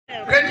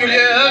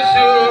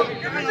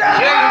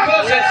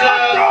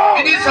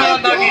Inisa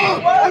Nagi.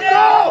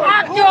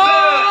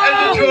 And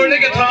the tour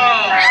Negata.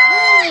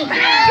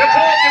 The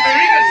Paul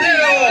America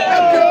Sale.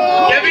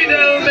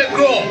 Gavinel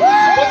McGraw.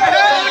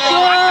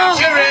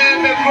 Jerry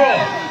McGraw.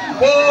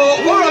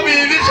 Oh, Orabi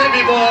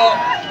Visibibo.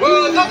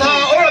 Oh, Tata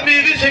Orabi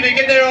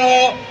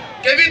Visibigenero.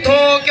 Gavito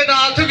Gena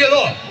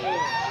together.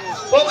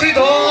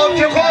 Okito,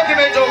 Kyokoki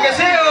Mejo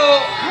Geseo.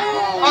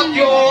 At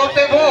your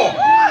depot.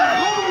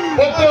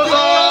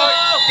 Poposa,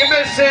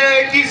 Kimese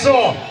Kiso.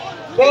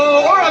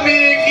 Orami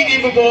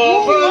Kidibo,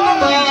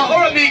 Tata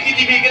Orami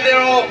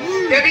Kidibigenero.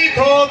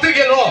 Gavito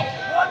together.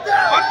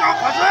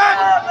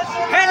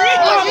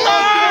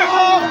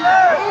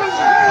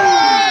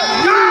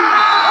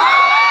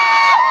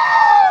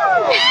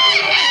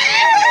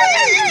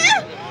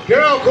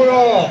 Girl,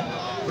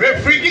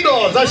 referee Kido,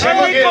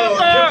 Zashamagel,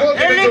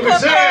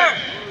 helicopter.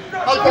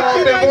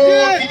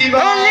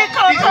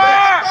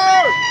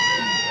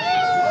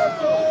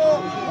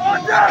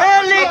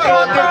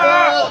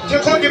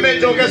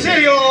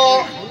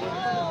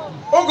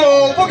 Ogo,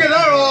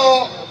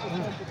 Pokedaro,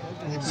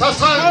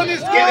 Sasan,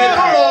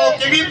 Genetoro,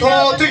 Kivito,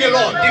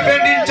 Tugelo,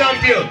 defending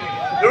champion,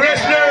 the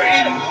wrestler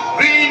in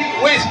green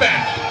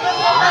waistband.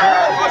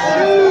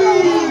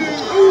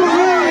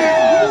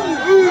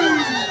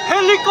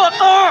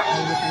 Helicopter!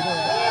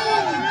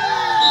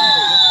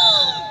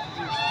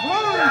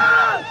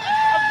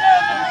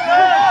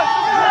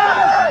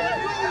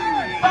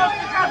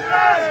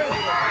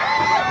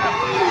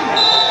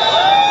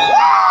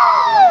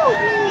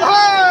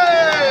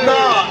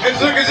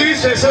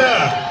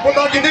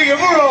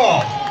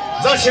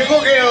 Za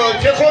Chicago,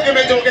 Chicago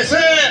Major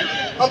Gese,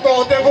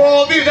 Ato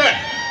Devo Vive.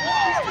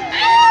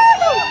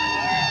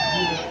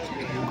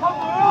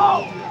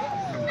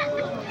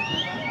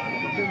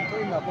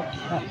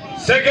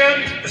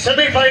 Second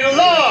semi-final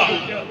law,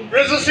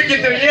 Resuscite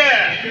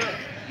here.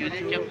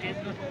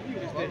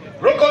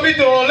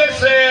 Rokovito, let's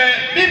say,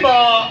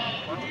 Mima,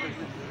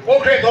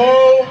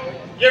 Okreto,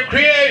 you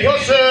create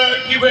Hose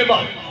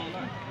Iwema.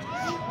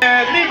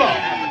 Mima,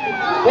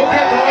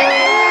 Okreto.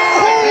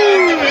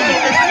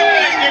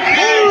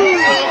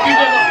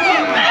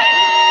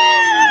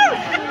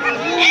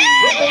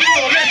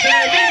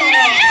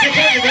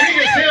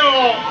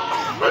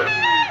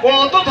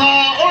 Tata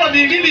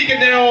Orami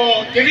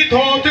Libigenero,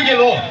 Gavito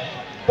together.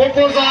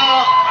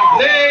 Poposa,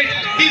 Late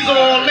Iso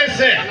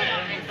Lesse.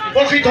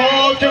 Okito,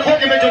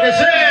 Kyokoki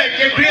Mejogese,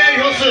 Gavriel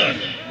Hose.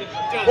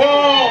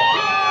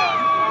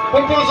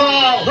 Poposa,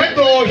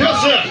 Reto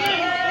Hose.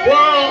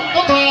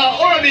 Tata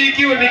Orami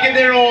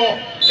Libigenero,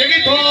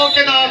 Gavito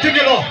Kena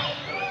together.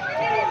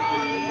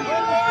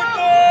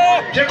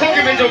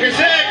 Kyokoki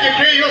Mejogese,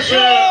 Gavriel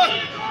Hose.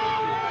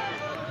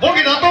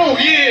 Boginato,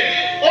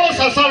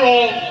 Osasaro.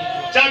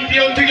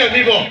 Champion to your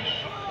niveau.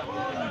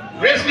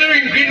 Wrestler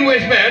in green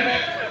waistband,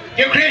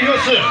 Gabriel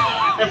Hose,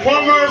 a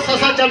former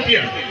Sasa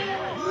champion.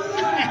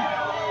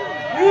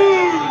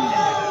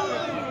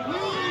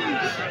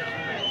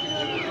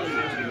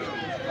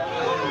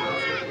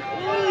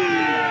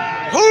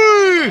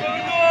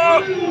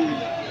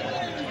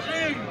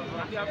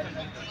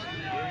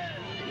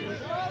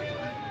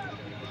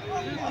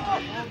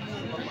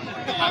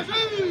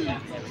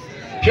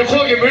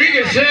 Kyokoki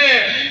Mariga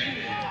said,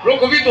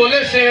 Rokovito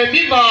lesse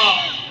Mima,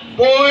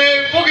 boy,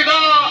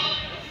 Pogida,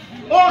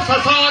 or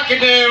Sasa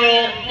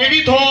Kedero,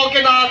 Gavito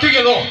Kena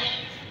together.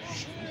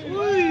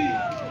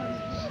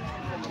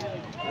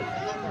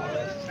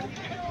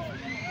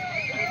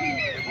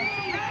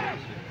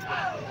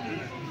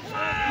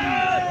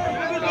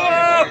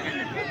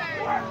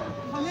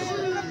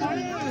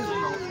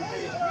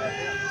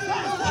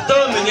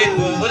 Terminate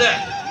move there.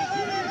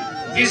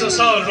 This is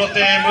how rote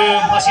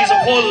move, as is a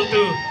call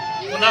to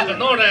Naga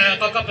Nora,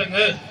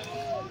 Kakapeng.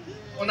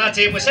 Ona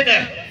che puse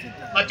de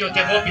atyo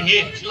te vo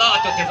bi la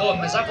atyo te vo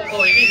mesa ko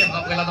ko ibi de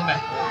ma pela no me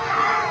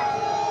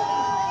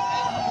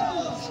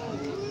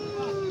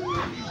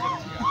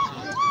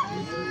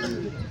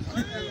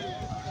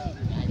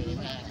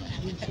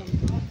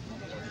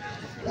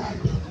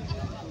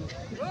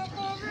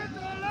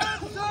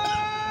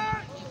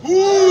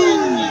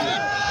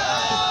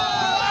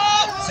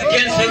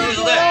second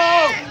seconds there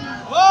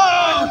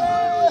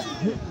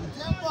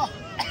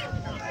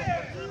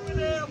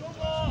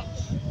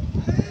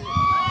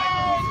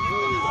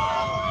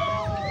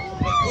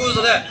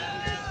there.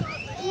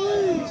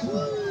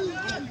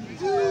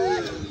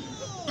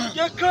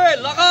 Get great,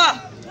 Naga.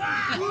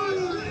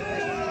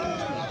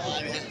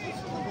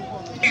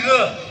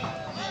 Good.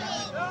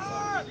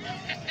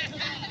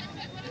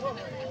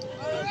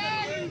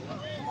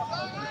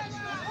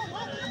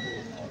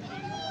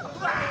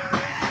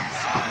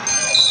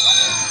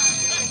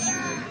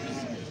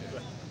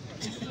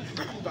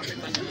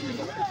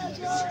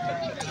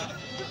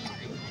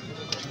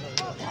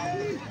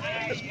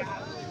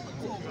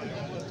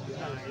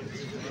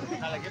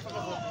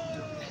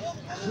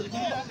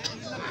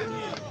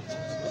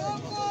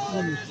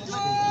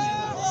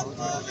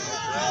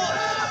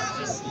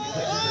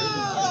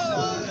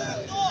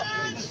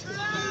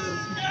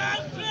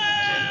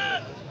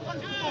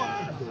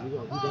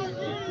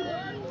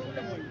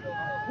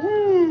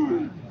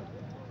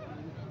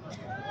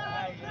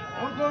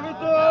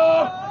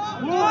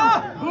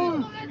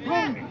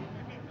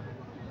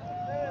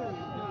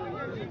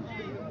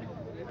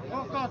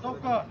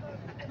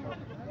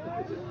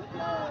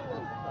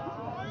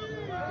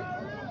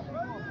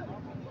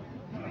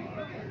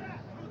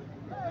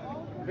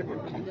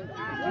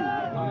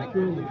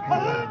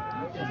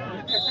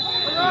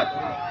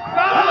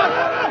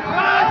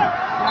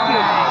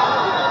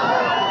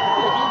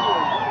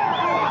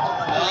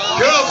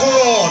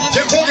 결국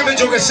제코기면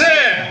좋겠어.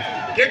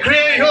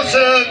 개크레이 효스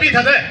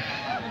비타네.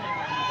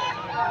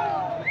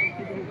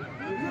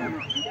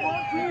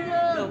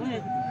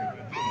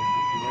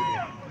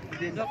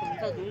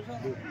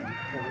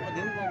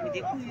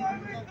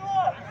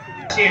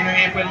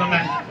 Sino quello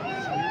là?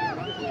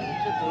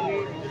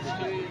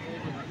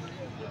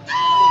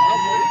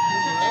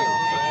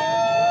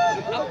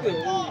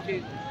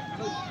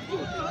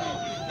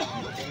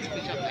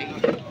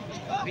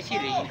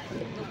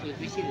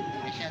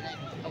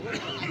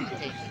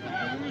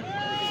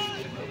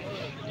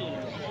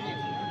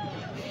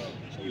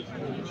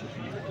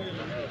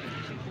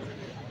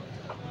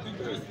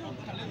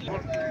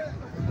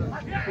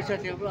 Bisa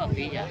tiba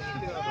ya.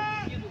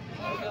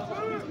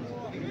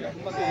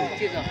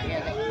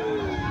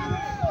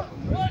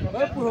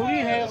 Puri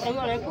है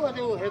अगर है को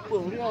तो है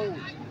puri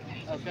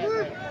और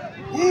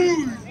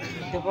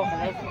तो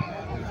बहुत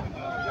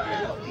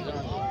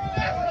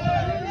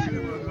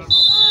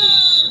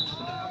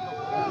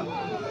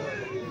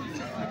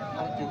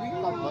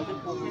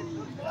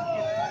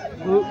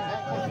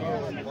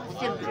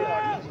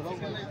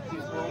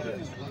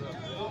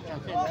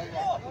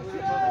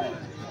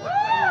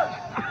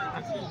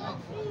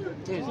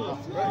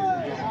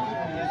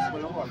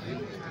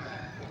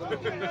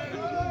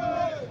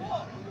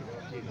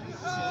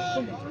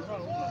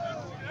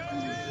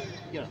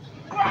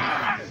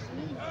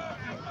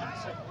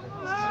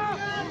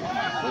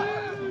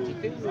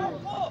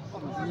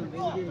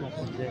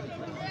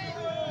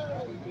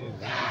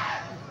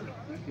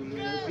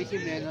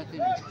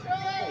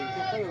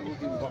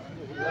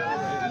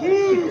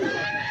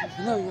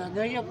no,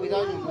 no había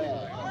cuidado de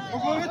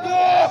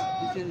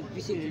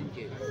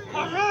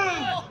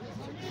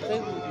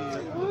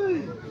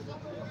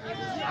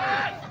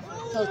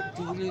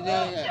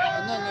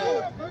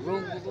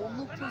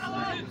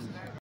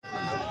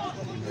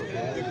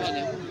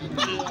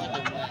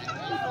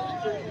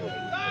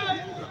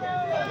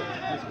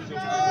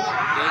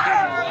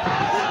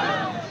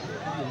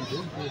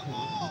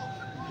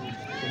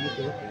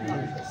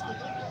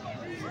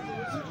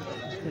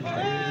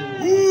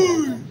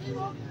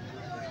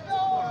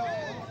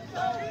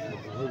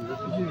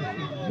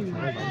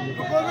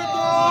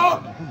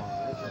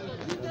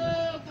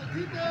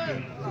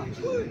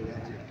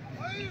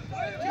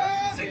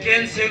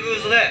Second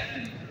seconds there.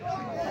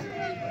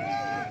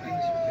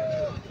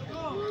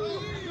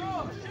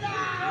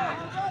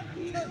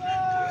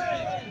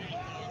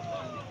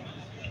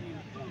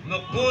 No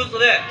pause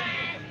there.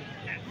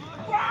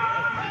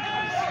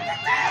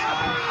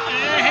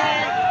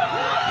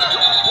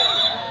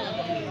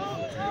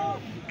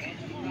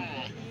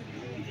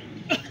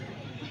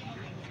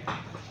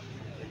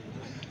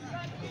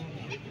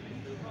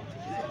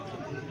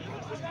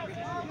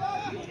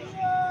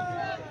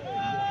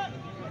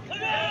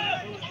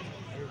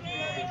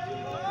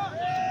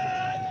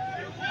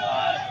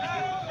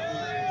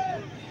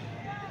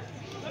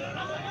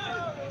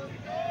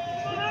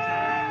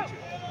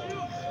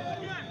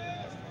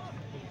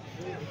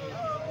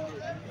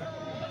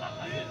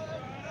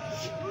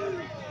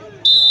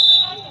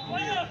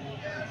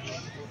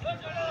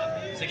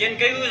 Second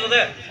cái rồi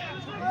đấy.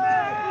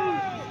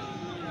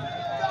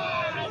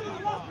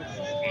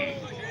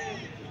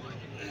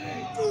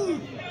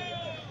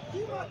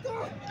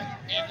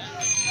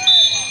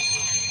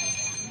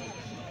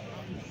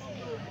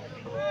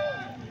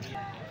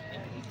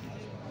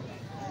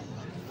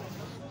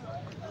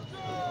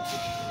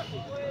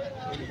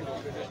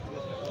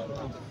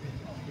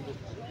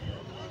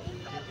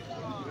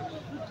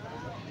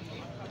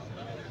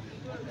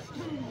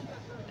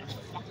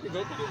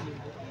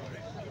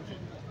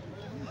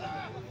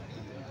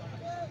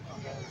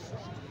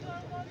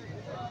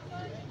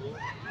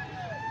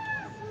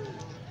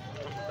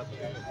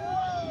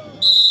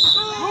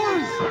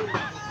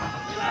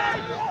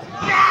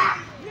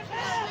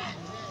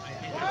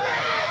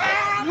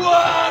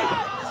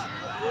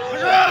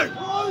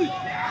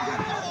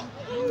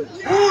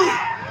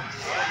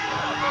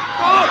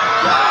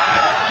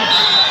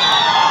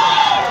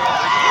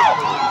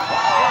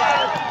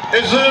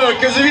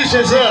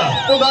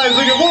 계속해서 또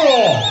나에서 이게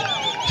뭐로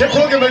제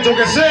거기면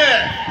좋겠어.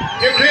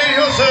 그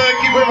크레이어스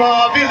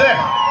기쁨과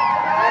빌드.